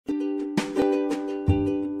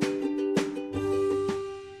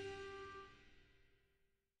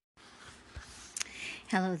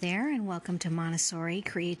Hello there, and welcome to Montessori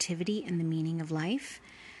Creativity and the Meaning of Life.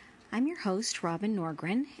 I'm your host, Robin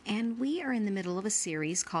Norgren, and we are in the middle of a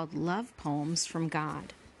series called Love Poems from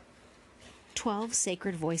God. 12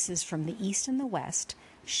 sacred voices from the East and the West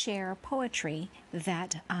share poetry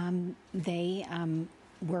that they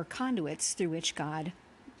were conduits through which God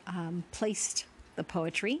placed the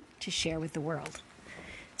poetry to share with the world.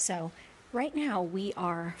 So right now we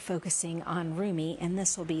are focusing on Rumi, and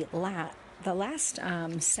this will be the last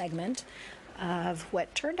segment of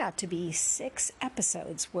what turned out to be 6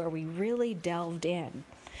 episodes where we really delved in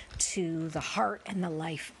to the heart and the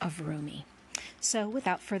life of Rumi. So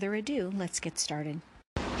without further ado, let's get started.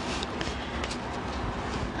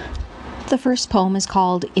 The first poem is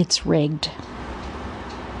called It's Rigged.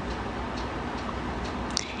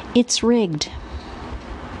 It's rigged.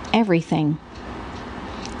 Everything.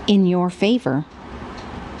 In your favor.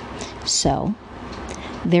 So,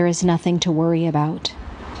 there is nothing to worry about.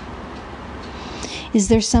 Is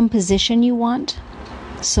there some position you want?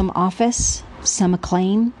 Some office? Some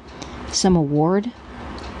acclaim? Some award?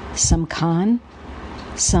 Some con?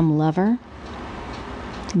 Some lover?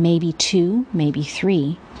 Maybe 2, maybe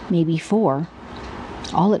 3, maybe 4.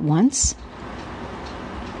 All at once?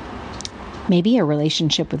 Maybe a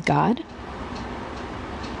relationship with God?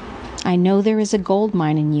 I know there is a gold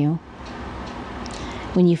mine in you.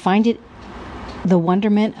 When you find it, the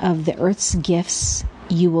wonderment of the earth's gifts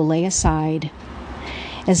you will lay aside,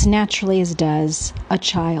 as naturally as does a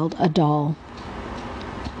child a doll.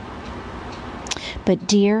 But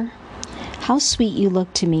dear, how sweet you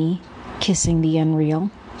look to me, kissing the unreal.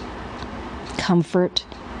 Comfort,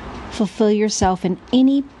 fulfill yourself in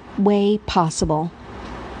any way possible.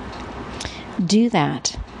 Do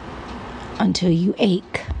that until you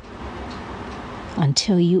ache.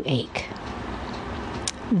 Until you ache.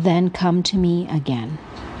 Then come to me again.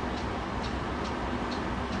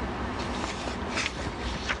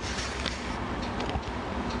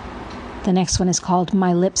 The next one is called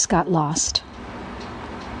My Lips Got Lost.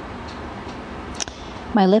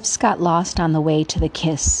 My lips got lost on the way to the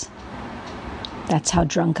kiss. That's how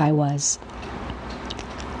drunk I was.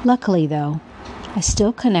 Luckily, though, I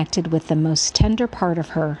still connected with the most tender part of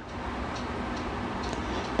her.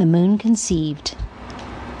 The moon conceived.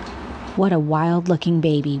 What a wild-looking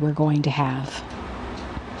baby we're going to have.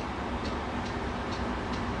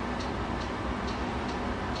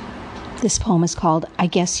 This poem is called I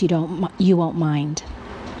Guess You Won't Mind.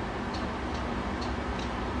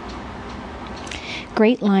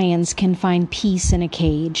 Great lions can find peace in a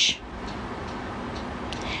cage,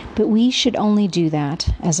 but we should only do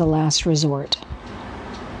that as a last resort.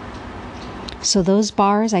 So those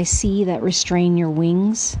bars I see that restrain your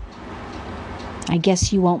wings, I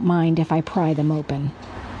guess you won't mind if I pry them open.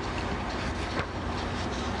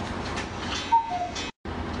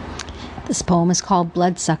 This poem is called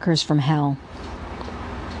Bloodsuckers from Hell.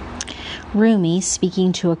 Rumi,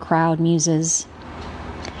 speaking to a crowd, muses,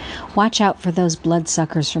 watch out for those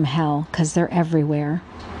bloodsuckers from hell, 'cause they're everywhere.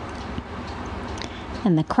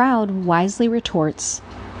 And the crowd wisely retorts,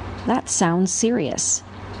 that sounds serious.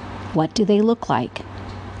 What do they look like?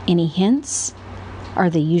 Any hints? Are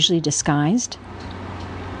they usually disguised?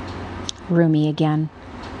 Rumi again.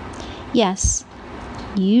 Yes,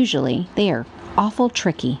 usually they are awful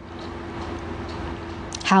tricky.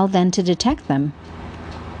 How then to detect them?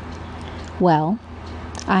 Well,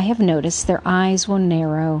 I have noticed their eyes will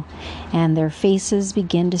narrow and their faces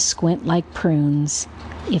begin to squint like prunes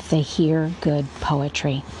if they hear good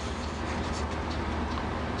poetry.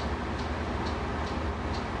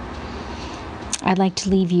 I'd like to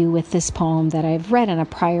leave you with this poem that I've read in a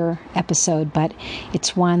prior episode, but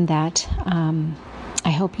it's one that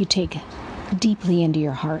I hope you take deeply into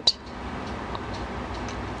your heart.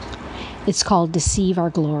 It's called Deceive Our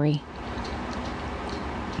Glory.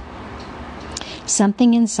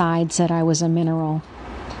 Something inside said I was a mineral,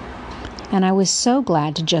 and I was so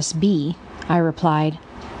glad to just be. I replied,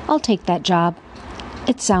 I'll take that job.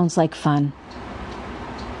 It sounds like fun.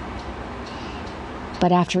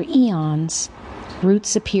 But after eons,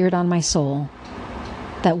 roots appeared on my soul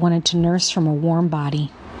that wanted to nurse from a warm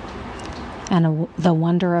body, and the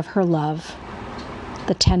wonder of her love,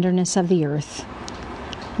 the tenderness of the earth,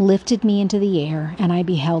 lifted me into the air, and I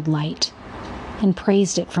beheld light and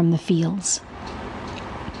praised it from the fields.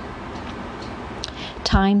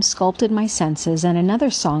 Time sculpted my senses, and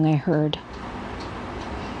another song I heard.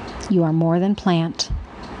 You are more than plant.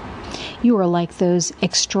 You are like those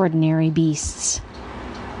extraordinary beasts.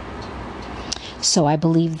 So I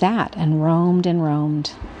believed that and roamed and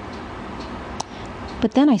roamed.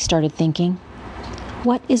 But then I started thinking,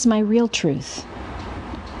 what is my real truth?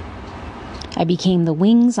 I became the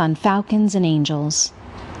wings on falcons and angels.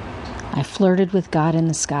 I flirted with God in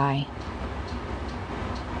the sky.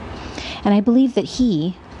 And I believed that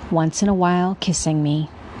He, once in a while kissing me,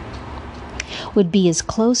 would be as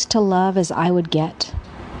close to love as I would get.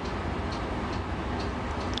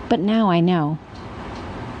 But now I know.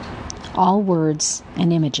 All words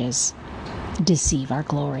and images deceive our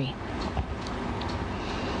glory.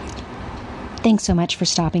 Thanks so much for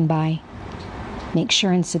stopping by. Make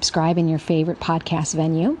sure and subscribe in your favorite podcast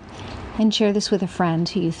venue and share this with a friend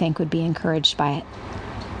who you think would be encouraged by it.